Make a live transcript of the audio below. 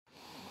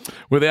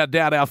Without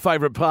doubt, our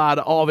favourite part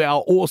of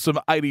our awesome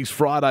 80s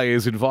Friday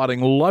is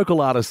inviting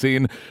local artists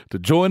in to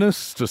join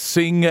us to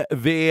sing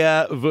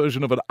their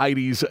version of an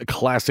 80s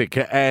classic.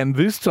 And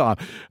this time,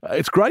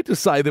 it's great to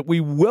say that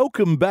we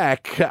welcome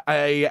back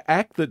a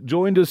act that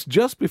joined us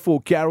just before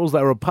Carols.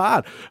 They were a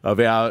part of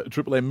our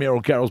Triple M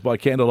Merrill Carols by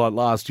Candlelight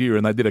last year,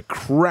 and they did a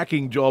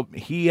cracking job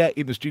here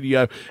in the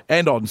studio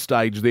and on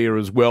stage there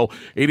as well.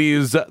 It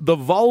is the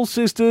Voll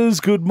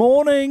sisters. Good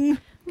morning.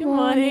 Good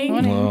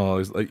morning.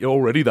 Oh,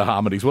 already the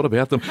harmonies. What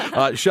about them?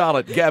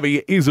 Charlotte,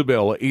 Gabby,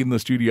 Isabel in the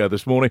studio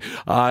this morning.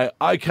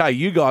 Okay,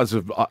 you guys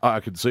have,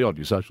 I can see on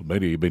your social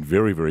media, you've been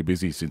very, very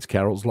busy since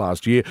Carols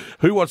last year.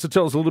 Who wants to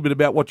tell us a little bit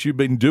about what you've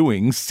been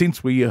doing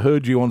since we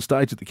heard you on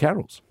stage at the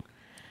Carols?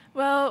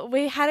 Well,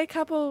 we had a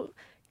couple,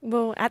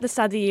 at the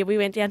start of the year, we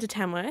went down to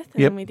Tamworth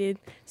and we did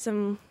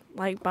some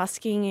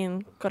busking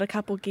and got a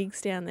couple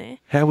gigs down there.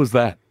 How was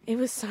that? It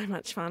was so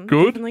much fun.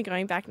 Good. Definitely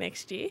going back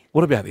next year.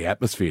 What about the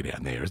atmosphere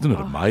down there? Isn't it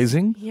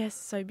amazing? Yes,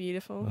 so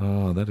beautiful.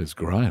 Oh, that is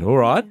great. All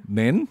right,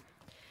 then.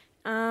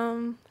 Sorry.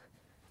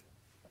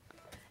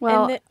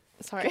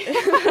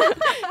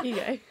 You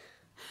go.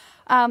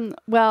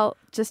 Well,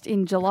 just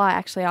in July,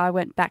 actually, I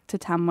went back to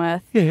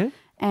Tamworth. Yeah.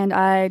 And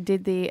I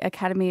did the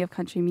Academy of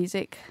Country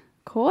Music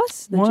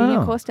course, the Wow.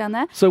 junior course down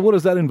there. So what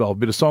does that involve? A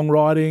bit of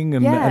songwriting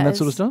and that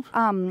sort of stuff?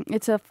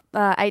 It's a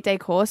 8-day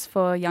course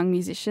for young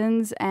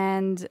musicians,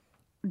 and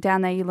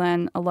down there you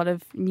learn a lot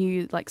of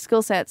new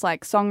skill sets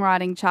like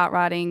songwriting, chart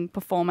writing,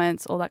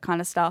 performance, all that kind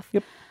of stuff.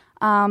 Yep.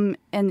 And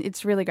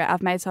it's really great.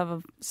 I've made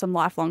some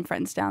lifelong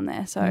friends down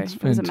there, so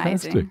it was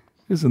amazing.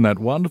 Isn't that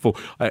wonderful?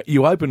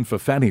 You opened for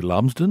Fanny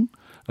Lumsden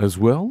as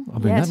well. I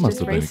mean, Yes, that must just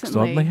have been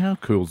recently. exciting. How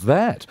cool's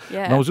that?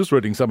 Yeah. And I was just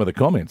reading some of the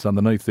comments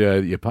underneath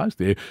your post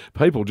there.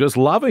 People just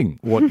loving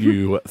what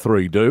you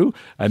three do,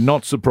 and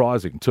not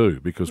surprising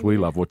too, because we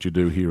love what you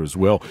do here as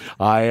well.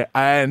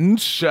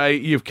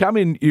 You've come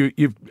in.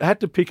 You've had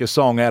to pick a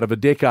song out of a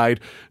decade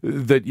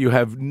that you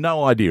have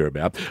no idea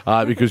about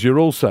because you're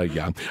all so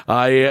young.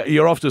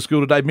 You're off to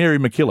school today. Mary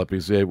McKillop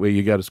is where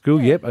you go to school.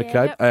 Yep.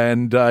 Okay. Yep.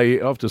 And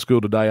off to school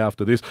today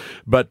after this.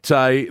 But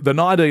the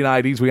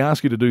 1980s. We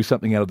ask you to do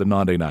something out of the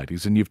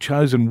 1980s, and you've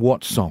chosen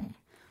what song?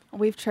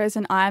 We've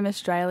chosen I Am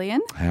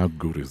Australian. How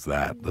good is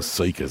that? The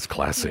Seekers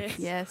classic.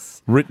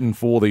 Yes. Written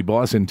for the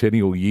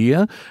bicentennial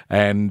year,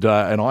 and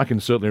I can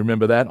certainly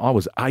remember that. I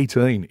was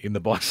 18 in the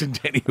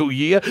bicentennial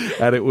year,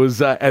 and it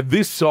was and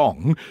this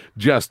song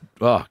just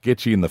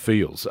gets you in the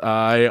feels.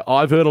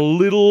 I've heard a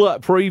little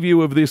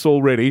preview of this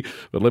already,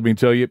 but let me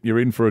tell you, you're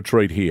in for a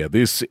treat here.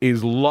 This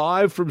is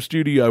live from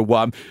Studio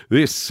One.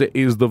 This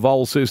is the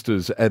Voll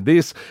sisters, and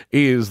this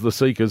is the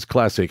Seekers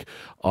classic.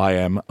 I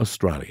Am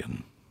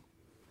Australian.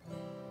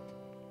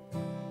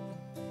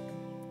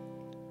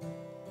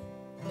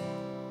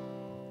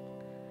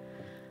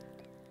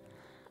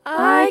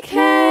 I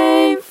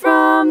came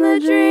from the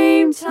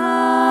dream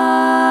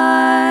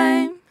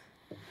time,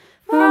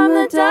 from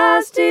the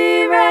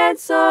dusty red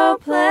soil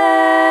plains.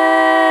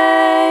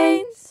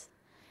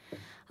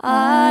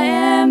 I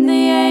am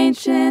the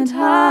ancient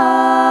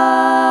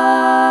heart,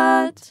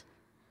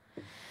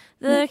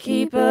 the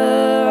keeper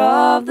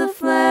of the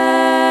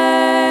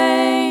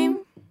flame.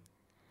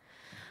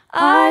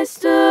 I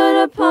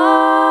stood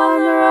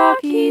upon the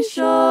rocky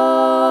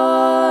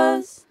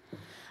shores.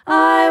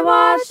 I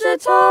watched the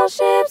tall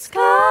ships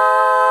come.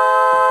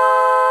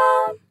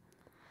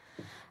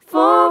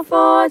 For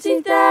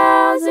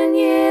 40,000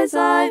 years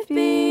I've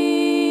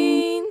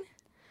been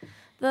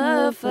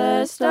the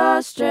first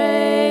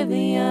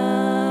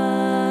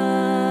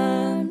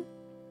Australian.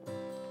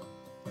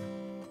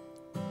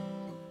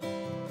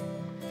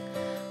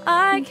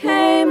 I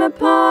came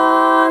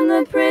upon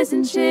the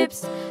prison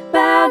ships,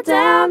 bowed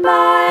down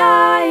by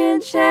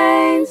iron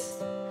chains.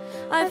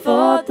 I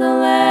fought the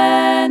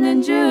land,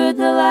 endured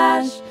the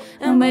lash,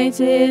 and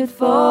waited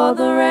for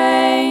the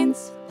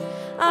rains.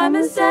 I'm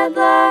a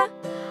settler,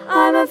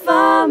 I'm a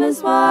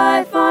farmer's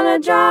wife on a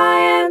dry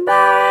and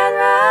barren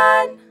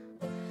run.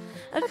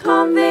 A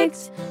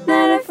convict,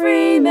 then a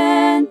free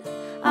man,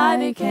 I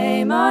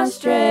became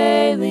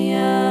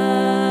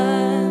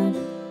Australian.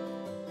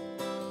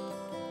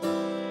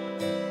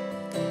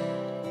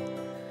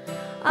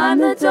 I'm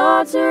the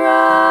daughter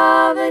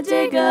of a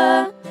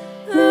digger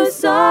who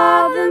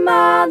saw the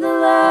mother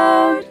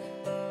load.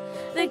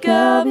 The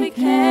girl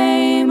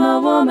became a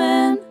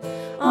woman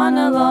on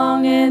a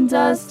long and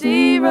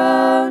dusty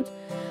road.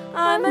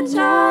 I'm a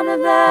child of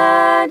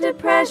the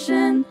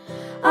Depression,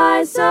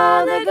 I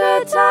saw the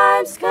good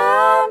times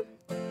come.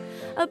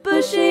 A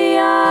bushy,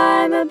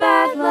 I'm a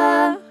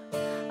battler,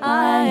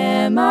 I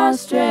am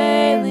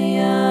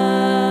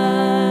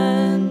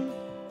Australian.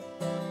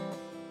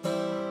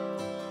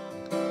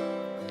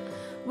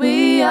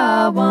 We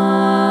are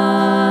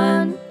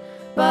one,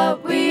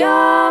 but we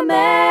are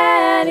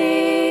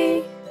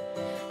many,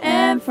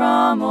 and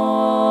from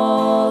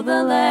all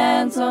the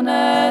lands on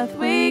earth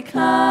we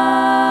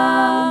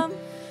come.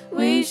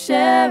 We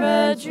share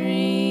a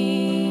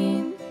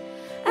dream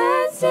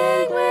and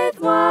sing with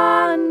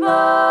one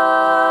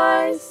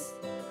voice.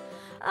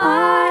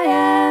 I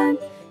am,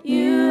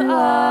 you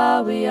are.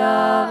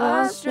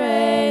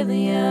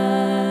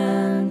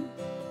 Australian.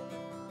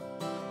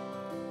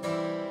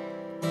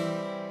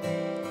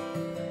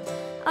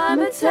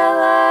 I'm a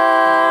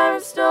teller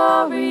of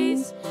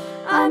stories,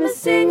 I'm a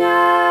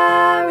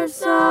singer of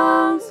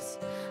songs.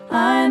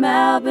 I'm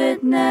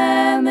Albert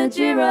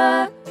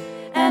Namatjira,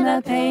 and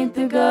I paint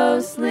the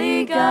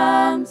ghostly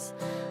guns.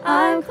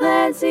 I'm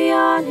Clancy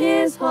on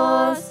his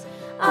horse,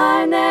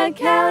 I'm Ned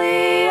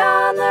Kelly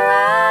on the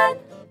run,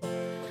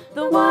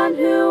 the one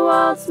who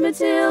waltzed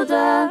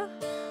Matilda.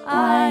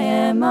 I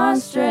am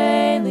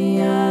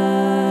Australian.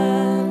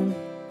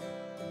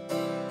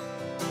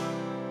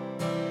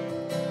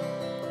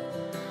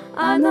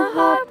 I'm the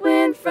hot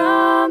wind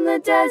from the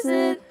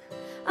desert,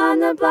 I'm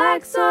the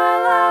black soil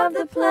of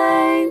the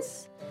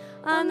plains,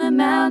 I'm the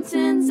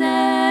mountains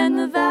and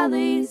the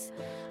valleys,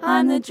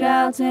 I'm the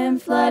drought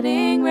and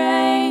flooding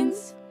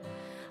rains.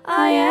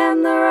 I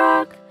am the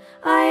rock,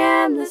 I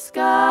am the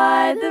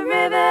sky, the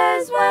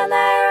rivers when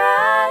they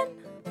run,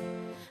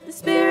 the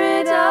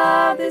spirit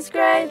of this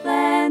great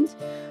land.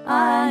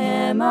 I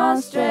am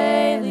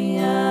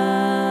Australian.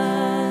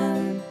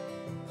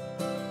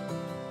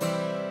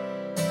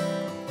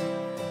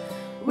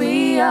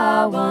 We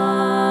are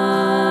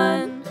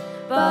one,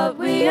 but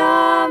we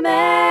are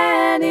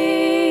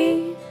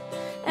many,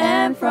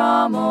 and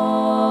from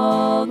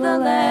all the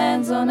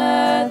lands on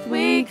earth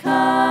we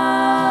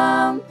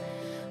come.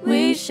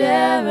 We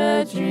share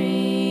a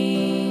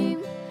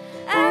dream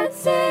and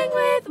sing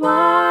with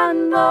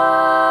one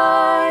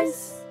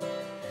voice.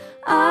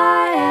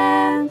 I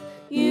am,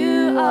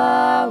 you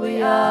are,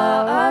 we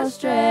are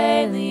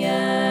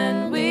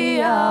Australian. We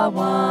are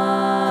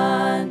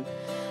one,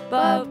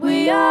 but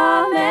we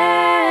are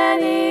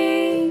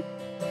many,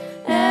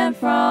 and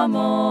from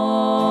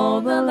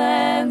all the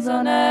lands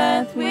on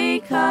earth we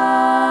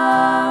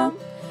come.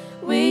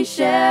 We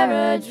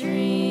share a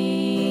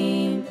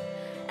dream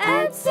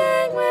and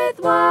sing with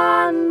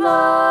one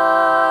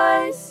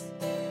voice.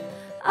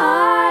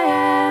 I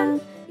am,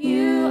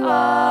 you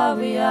are,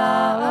 we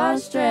are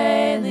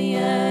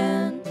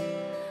Australian.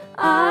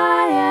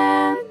 I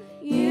am,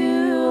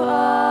 you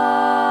are,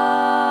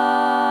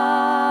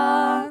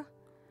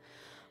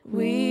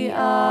 we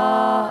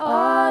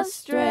are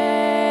Australian.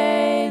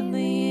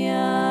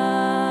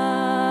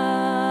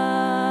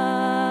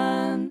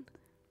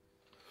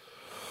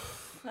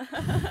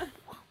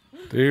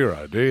 Dear,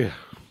 oh dear.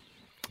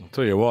 I'll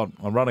tell you what,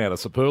 I'm running out of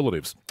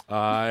superlatives.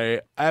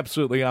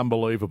 Absolutely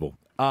unbelievable.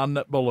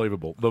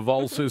 Unbelievable. The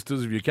Voll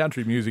sisters, if you're a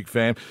country music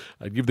fan,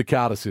 give the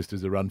Carter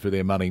sisters a run for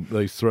their money.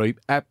 These three,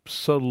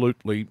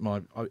 absolutely,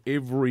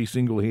 every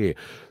single hair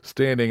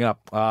standing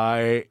up.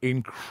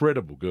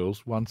 Incredible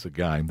girls, once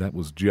again. That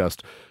was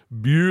just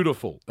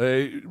beautiful.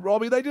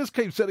 Robbie, they just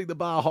keep setting the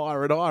bar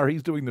higher and higher.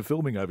 He's doing the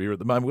filming over here at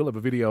the moment. We'll have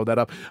a video of that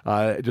up,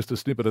 just a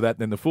snippet of that. And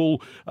then the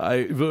full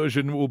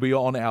version will be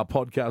on our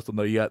podcast on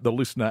the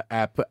Listener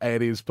app.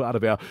 It is part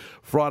of our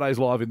Fridays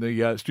Live in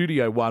the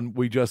Studio One.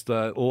 We just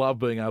love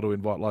being able to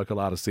invite local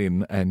artists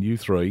in, and you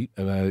three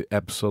are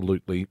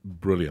absolutely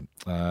brilliant.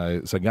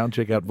 So go and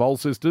check out Voll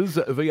Sisters,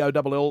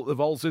 VOLL, the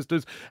Voll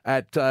Sisters,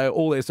 at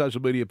all their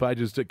social media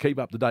pages to keep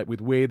up to date with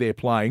where they're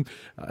playing.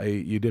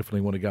 You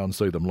definitely want to go and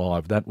see them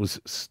live. That was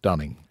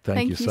stunning.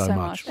 Thank you so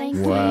much.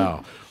 Thank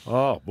Wow.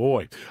 Oh,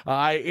 boy.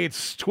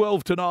 It's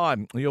 12 to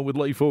 9. You're with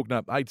Lee Faulkner,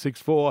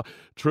 864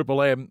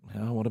 Triple M.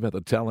 Oh, what about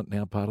the talent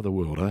now part of the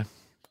world, eh?